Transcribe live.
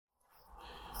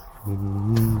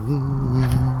Damn.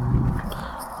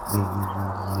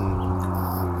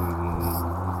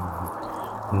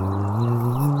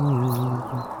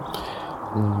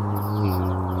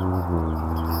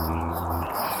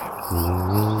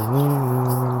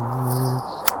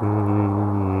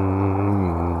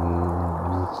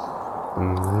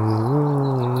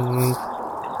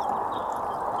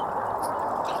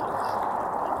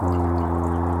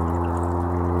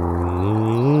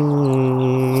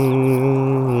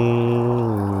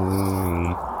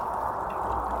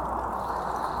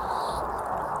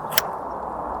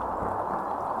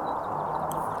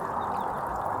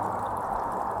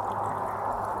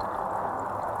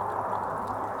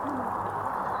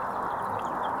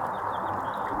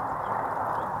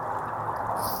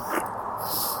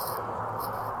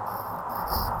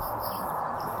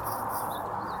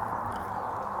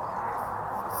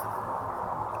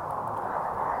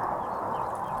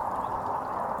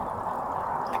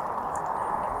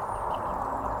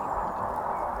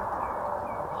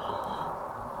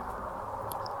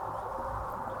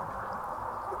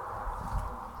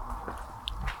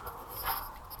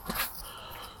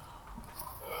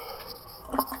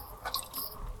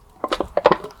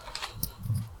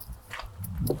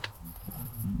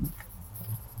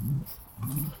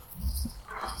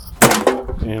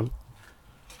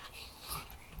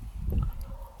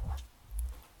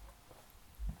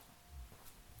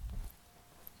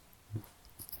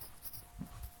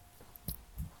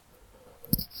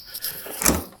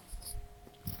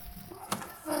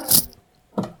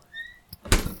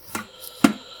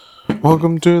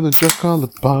 Welcome to the Just Call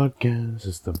It Podcast.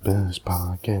 It's the best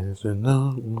podcast in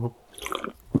the world.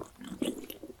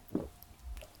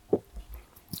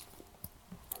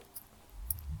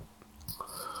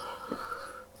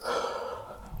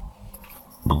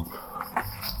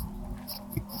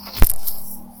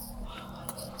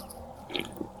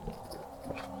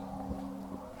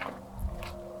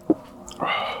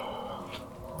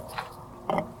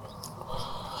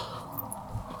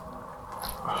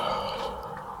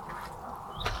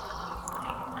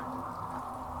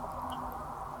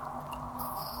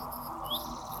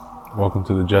 Welcome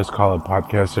to the Just Call It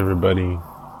Podcast, everybody.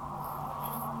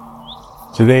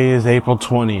 Today is April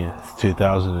 20th,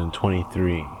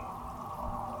 2023.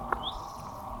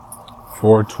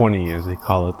 420, as they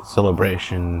call it, the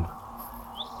celebration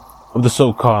of the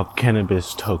so-called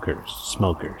cannabis tokers,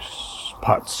 smokers,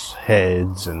 pots,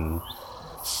 heads, and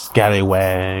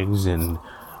scallywags, and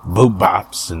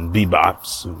boop-bops, and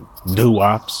bebops, and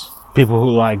doo-wops. People who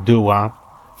like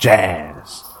doo-wop,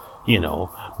 jazz,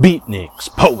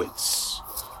 beatniks, poets,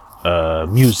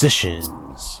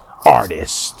 musicians,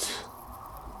 artists,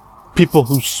 people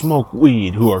who smoke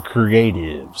weed, who are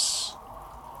creatives,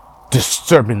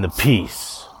 disturbing the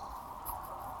peace.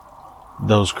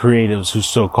 Those creatives who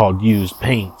so-called use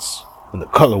paints and the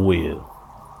color wheel.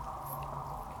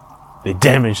 They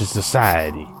damage the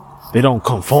society. They don't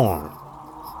conform.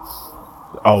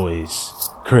 They're always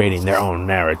creating their own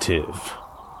narrative,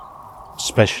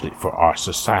 especially for our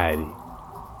society.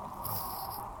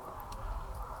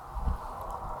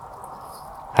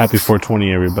 Happy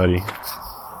 420, everybody.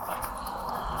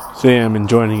 Today I'm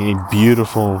enjoying a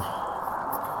beautiful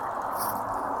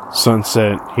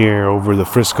sunset here over the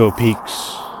Frisco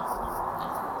Peaks.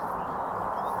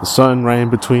 The sun right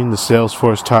in between the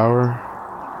Salesforce Tower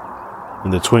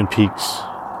and the Twin Peaks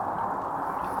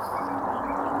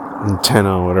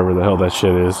antenna, whatever the hell that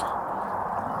shit is.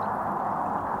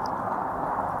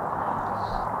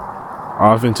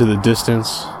 Off into the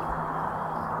distance,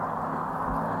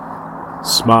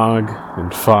 smog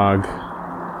and fog,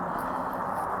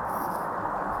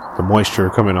 the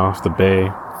moisture coming off the bay,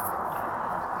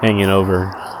 hanging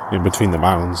over in between the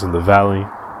mountains and the valley.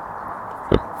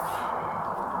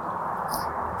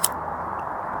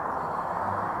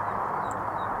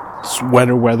 It's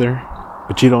wetter weather,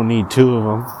 but you don't need two of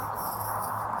them.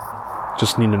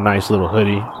 Just need a nice little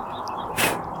hoodie.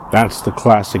 That's the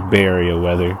classic Bay Area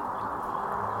weather.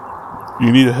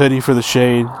 You need a hoodie for the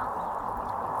shade,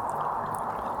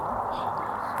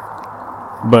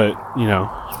 but,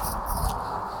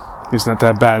 it's not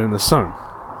that bad in the sun.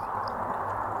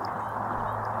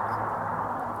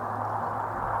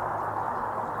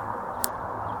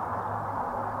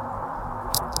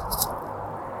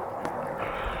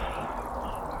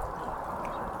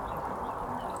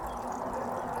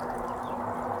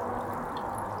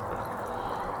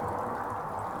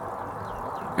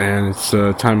 And it's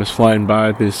time is flying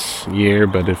by this year,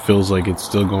 but it feels like it's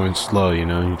still going slow.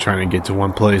 You're trying to get to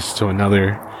one place to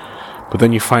another, but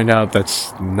then you find out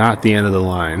that's not the end of the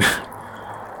line.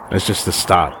 That's just the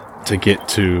stop to get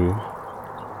to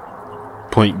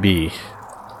point B.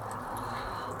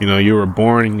 You were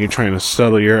born and you're trying to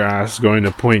settle your ass going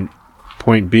to point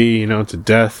B, to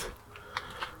death,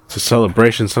 to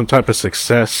celebration, some type of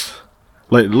success.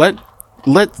 Let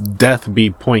death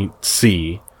be point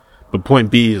C, but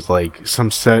point B is like some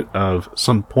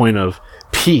point of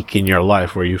peak in your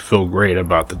life where you feel great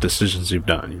about the decisions you've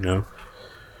done,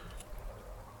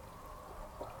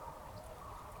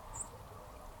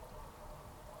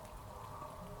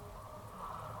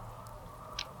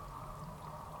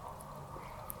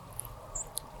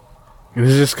 And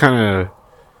it's just kind of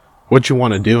what you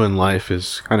want to do in life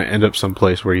is kind of end up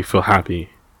someplace where you feel happy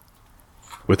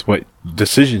with what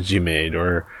decisions you made,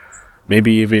 or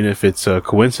maybe even if it's a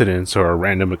coincidence or a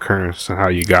random occurrence and how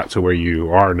you got to where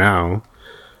you are now.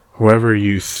 Whoever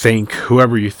you think,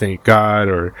 God,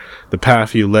 or the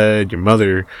path you led, your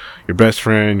mother, your best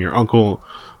friend, your uncle,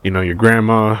 your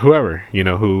grandma, whoever,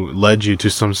 who led you to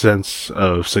some sense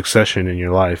of succession in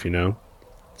your life,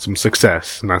 some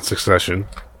success, not succession.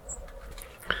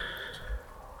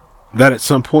 That at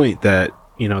some point that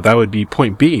would be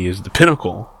point B, is the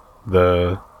pinnacle,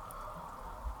 the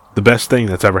best thing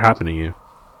that's ever happened to you.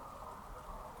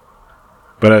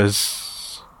 But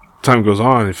as time goes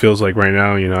on, it feels like right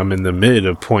now, I'm in the mid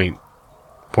of point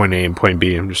A and point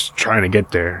B. I'm just trying to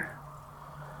get there.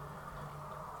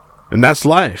 And that's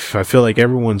life. I feel like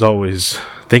everyone's always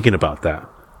thinking about that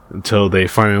until they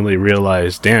finally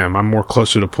realize, damn, I'm more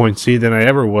closer to point C than I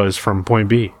ever was from point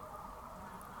B.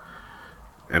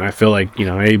 And I feel like,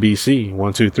 A, B, C,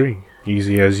 1, 2, 3,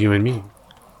 easy as you and me.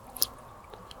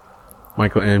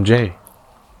 Michael MJ.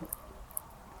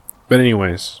 But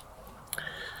anyways,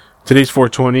 today's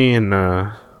 420,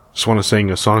 and just want to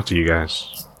sing a song to you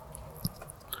guys.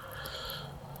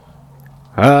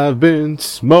 I've been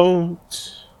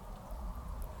smoked.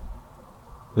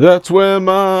 That's where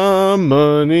my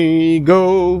money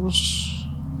goes.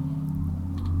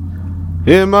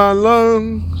 In my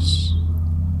lungs.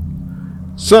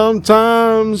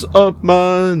 Sometimes up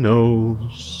my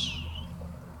nose.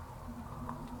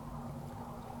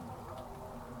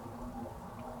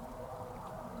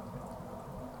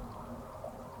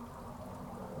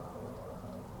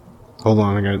 Hold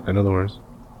on, I got another verse.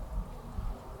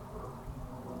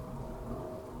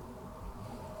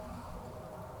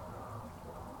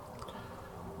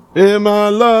 In my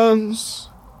lungs,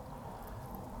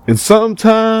 and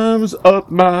sometimes up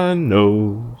my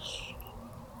nose.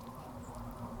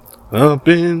 Up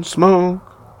in smoke,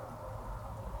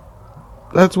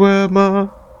 that's where my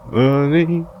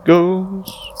money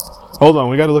goes. Hold on,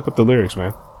 we gotta look up the lyrics,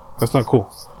 man. That's not cool.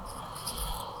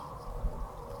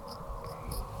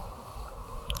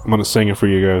 I'm gonna sing it for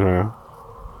you guys right now.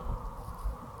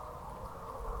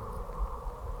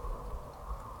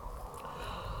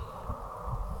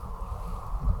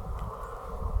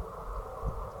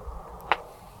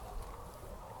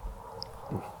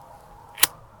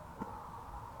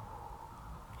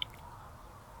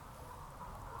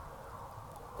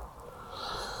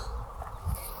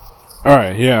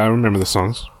 Alright, yeah, I remember the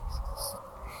songs.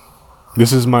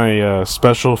 This is my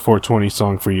special 420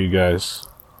 song for you guys.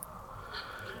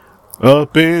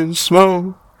 Up in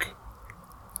smoke,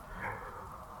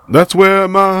 that's where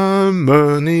my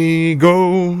money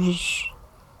goes.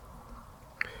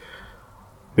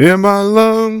 In my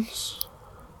lungs,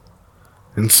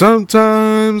 and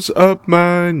sometimes up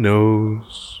my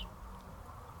nose.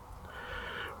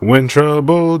 When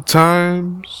troubled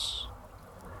times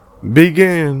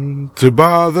begin to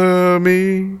bother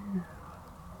me,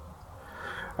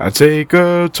 I take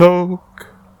a toke,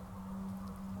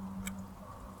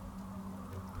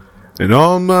 and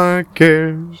all my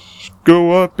cares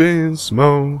go up in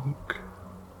smoke.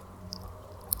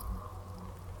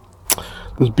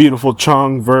 This beautiful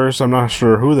Chong verse, I'm not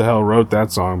sure who the hell wrote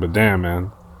that song, but damn,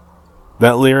 man.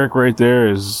 That lyric right there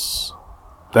is,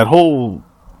 that whole,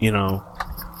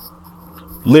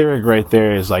 lyric right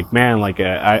there is like, man, like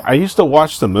I used to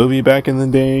watch the movie back in the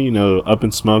day, Up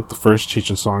in Smoke, the first Cheech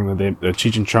and Chong the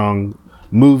Cheech and Chong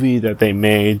movie that they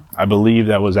made. I believe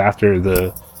that was after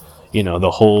the,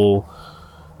 the whole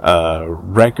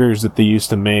records that they used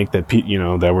to make that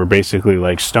that were basically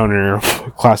like stoner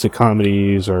classic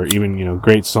comedies, or even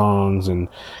great songs and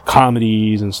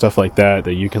comedies and stuff like that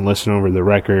you can listen over the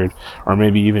record, or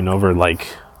maybe even over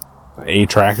like a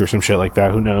track or some shit like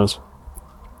that, who knows.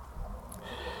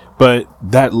 But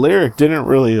that lyric didn't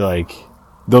really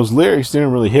those lyrics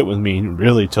didn't really hit with me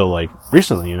really till like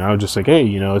recently. I was just like, hey,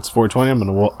 it's 420.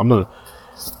 I'm gonna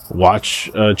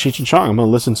watch Cheech and Chong. I'm gonna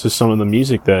listen to some of the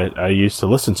music that I used to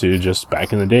listen to just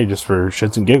back in the day, just for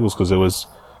shits and giggles, because it was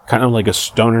kind of like a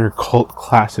stoner cult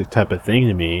classic type of thing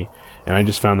to me, and I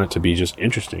just found that to be just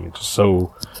interesting. It's just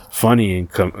so funny and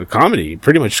comedy,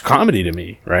 pretty much comedy to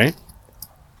me, right?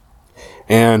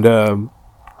 And the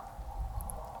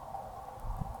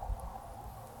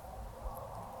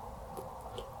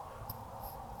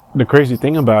crazy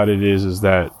thing about it is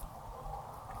that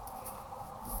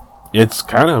it's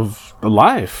kind of the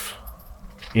life,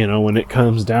 when it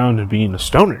comes down to being a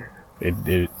stoner.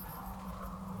 It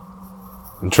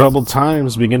and troubled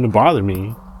times begin to bother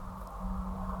me.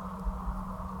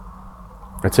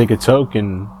 I take a toke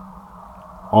and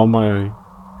all my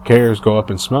cares go up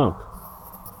in smoke.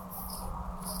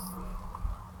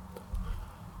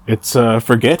 It's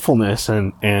forgetfulness,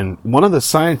 and one of the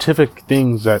scientific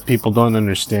things that people don't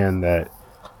understand, that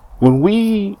when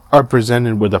we are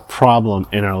presented with a problem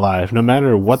in our life, no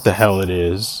matter what the hell it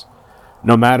is,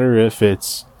 no matter if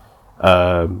it's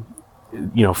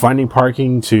finding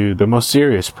parking to the most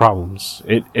serious problems,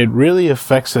 it really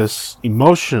affects us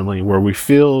emotionally, where we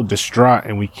feel distraught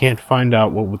and we can't find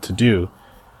out what to do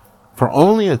for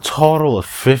only a total of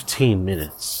 15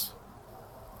 minutes.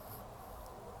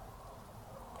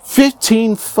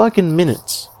 15 fucking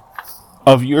minutes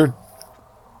of your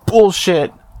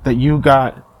bullshit that you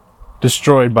got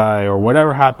destroyed by, or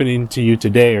whatever happening to you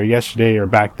today or yesterday or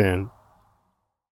back then.